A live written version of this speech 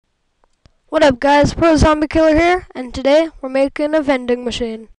What up guys, Pro Zombie Killer here, and today we're making a vending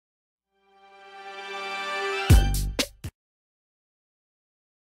machine.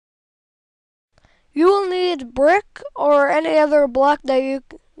 You will need brick or any other block that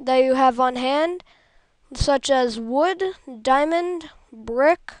you have on hand, such as wood, diamond,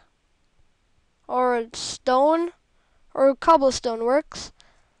 brick, or stone, or cobblestone works.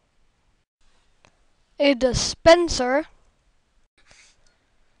 A dispenser.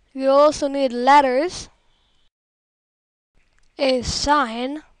 You'll also need ladders, a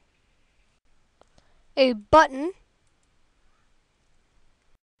sign, a button,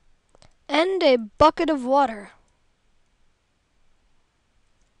 and a bucket of water.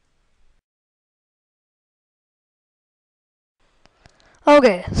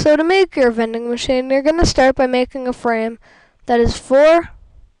 Okay, so to make your vending machine, you're going to start by making a frame that is 4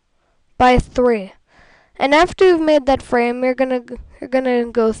 by 3. And after you've made that frame, you're gonna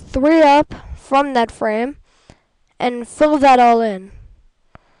go 3 up from that frame and fill that all in.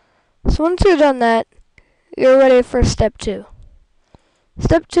 So once you've done that, you're ready for step 2.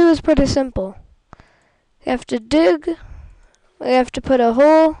 Step 2 is pretty simple. You have to dig. You have to put a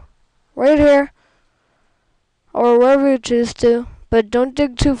hole right here or wherever you choose to, but don't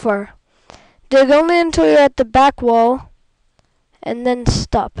dig too far. Dig only until you're at the back wall and then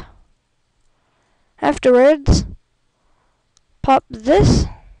stop. Afterwards, pop this,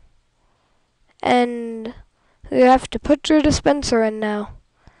 and you have to put your dispenser in now.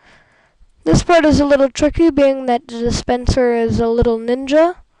 This part is a little tricky, being that the dispenser is a little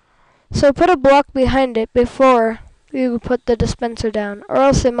ninja, so put a block behind it before you put the dispenser down, or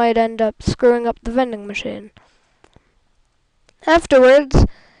else it might end up screwing up the vending machine. Afterwards,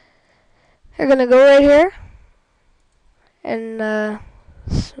 you're going to go right here and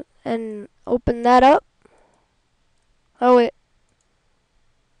open that up. Oh wait.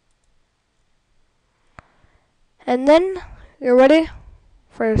 And then you're ready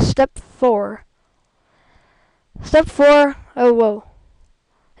for step 4. Step 4, oh whoa,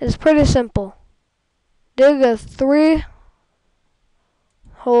 is pretty simple. Dig a 3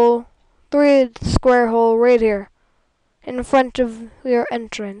 square hole right here in front of your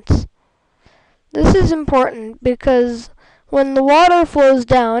entrance. This is important because when the water flows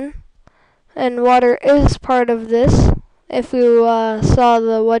down, and water is part of this, if you saw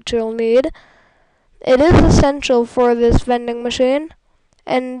what you'll need, it is essential for this vending machine,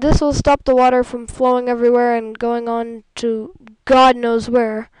 and this will stop the water from flowing everywhere and going on to God knows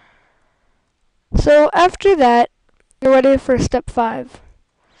where. So after that, you're ready for step 5.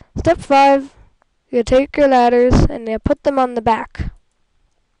 Step 5, you take your ladders and you put them on the back,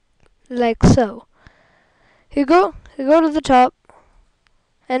 like so. You go to the top,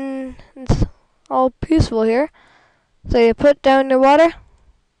 and it's all peaceful here. So you put down your water,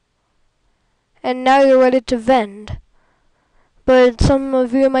 and now you're ready to vend. But some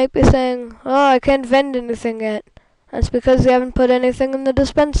of you might be saying, oh, I can't vend anything yet. That's because you haven't put anything in the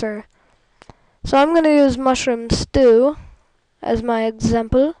dispenser. So I'm going to use mushroom stew as my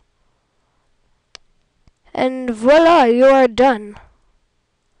example. And voila, you are done.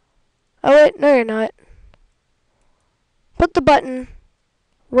 Oh wait, no you're not. Put the button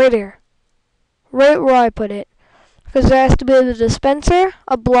right here. Right where I put it. Because there has to be the dispenser,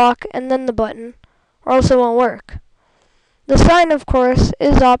 a block, and then the button, or else it won't work. The sign, of course,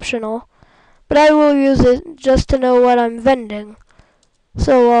 is optional, but I will use it just to know what I'm vending.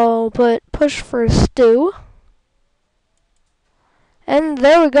 So I'll put push for stew. And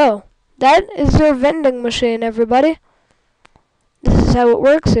there we go. That is your vending machine, everybody. This is how it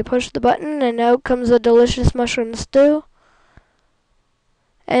works. You push the button, and out comes a delicious mushroom stew.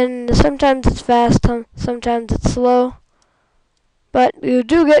 And sometimes it's fast, sometimes it's slow. But you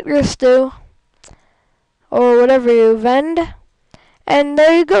do get your stew, or whatever you vend. And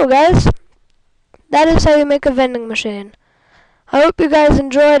there you go, guys. That is how you make a vending machine. I hope you guys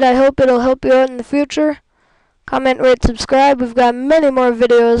enjoyed. I hope it'll help you out in the future. Comment, rate, subscribe. We've got many more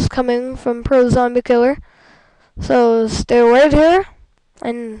videos coming from Pro Zombie Killer. So stay right here,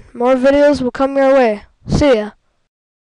 and more videos will come your way. See ya.